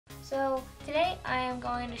So today I am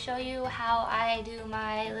going to show you how I do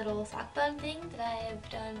my little sock bun thing that I have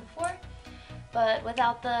done before, but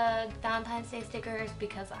without the Valentine's Day stickers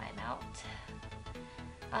because I'm out.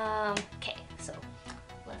 Okay, so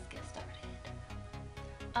let's get started.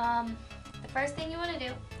 The first thing you want to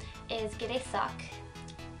do is get a sock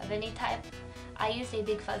of any type. I used a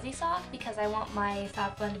big fuzzy sock because I want my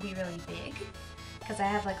sock bun to be really big because I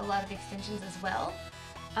have like a lot of extensions as well.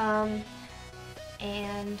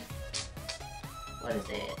 And what is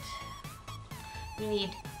it? You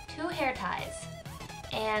need 2 hair ties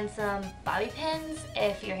and some bobby pins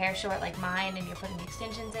if your hair's short like mine and you're putting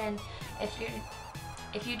extensions in. If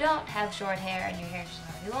you don't have short hair and your hair's just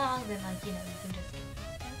really long, then you can just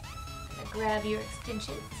grab your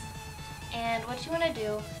extensions. And what you want to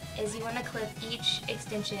do is you want to clip each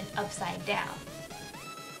extension upside down.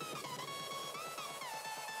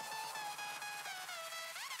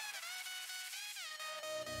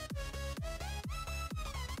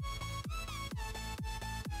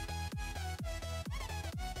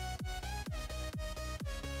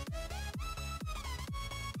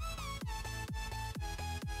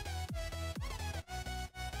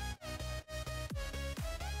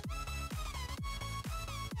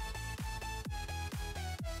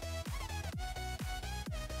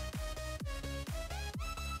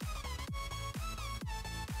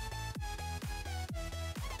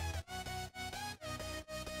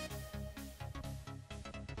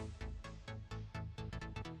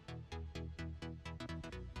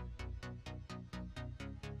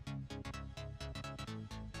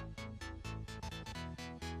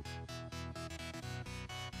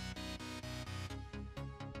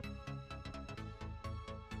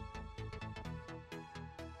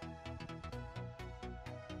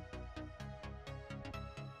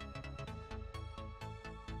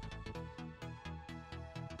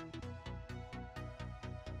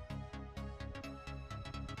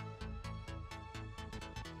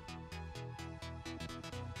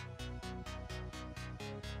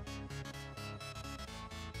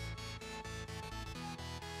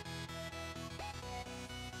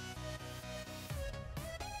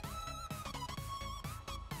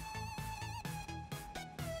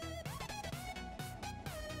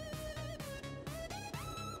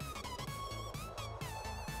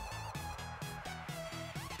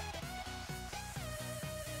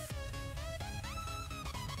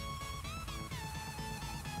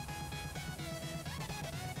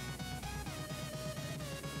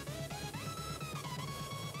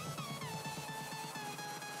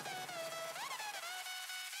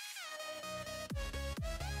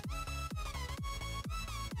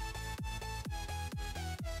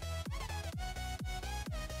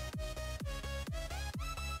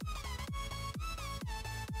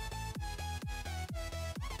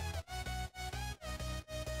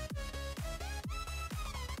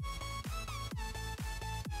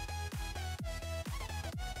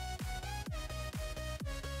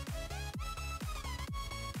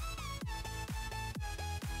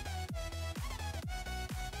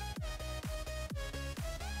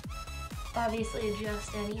 Obviously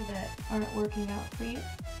adjust any that aren't working out for you.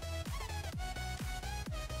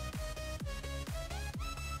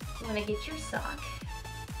 You want to get your sock.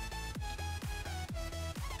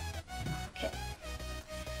 Okay.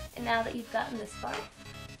 And now that you've gotten this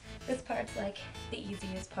part's like the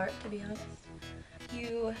easiest part, to be honest.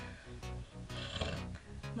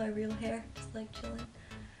 My real hair, just like chilling.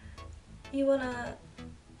 You want to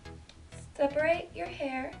separate your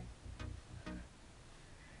hair.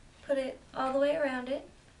 Put it all the way around it,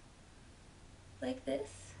 like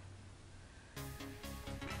this.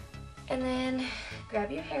 And then grab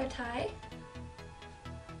your hair tie.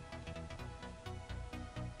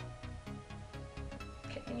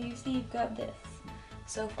 Okay, and you see you've got this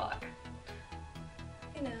so far.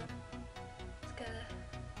 Just gotta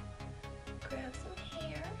grab some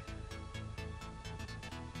hair.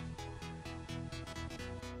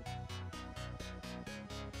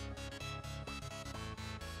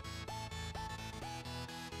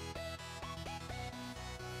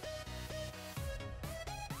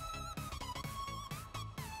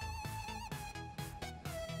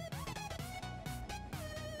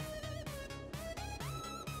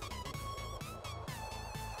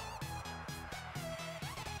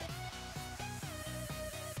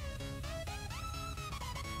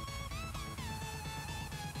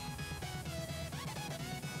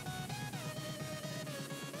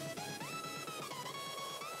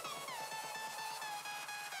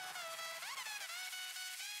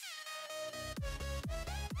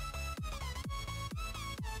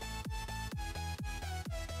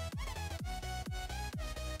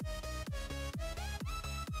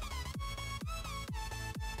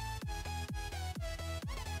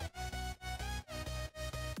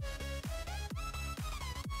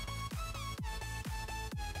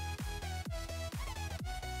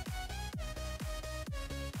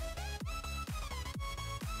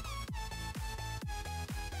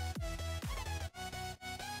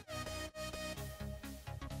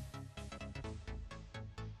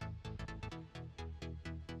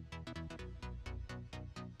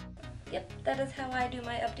 yep, that is how I do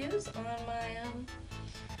my updos on my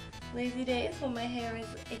lazy days when my hair is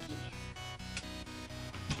icky.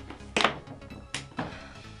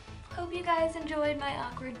 Hope you guys enjoyed my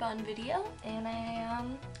awkward bun video, and I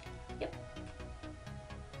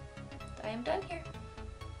am done here.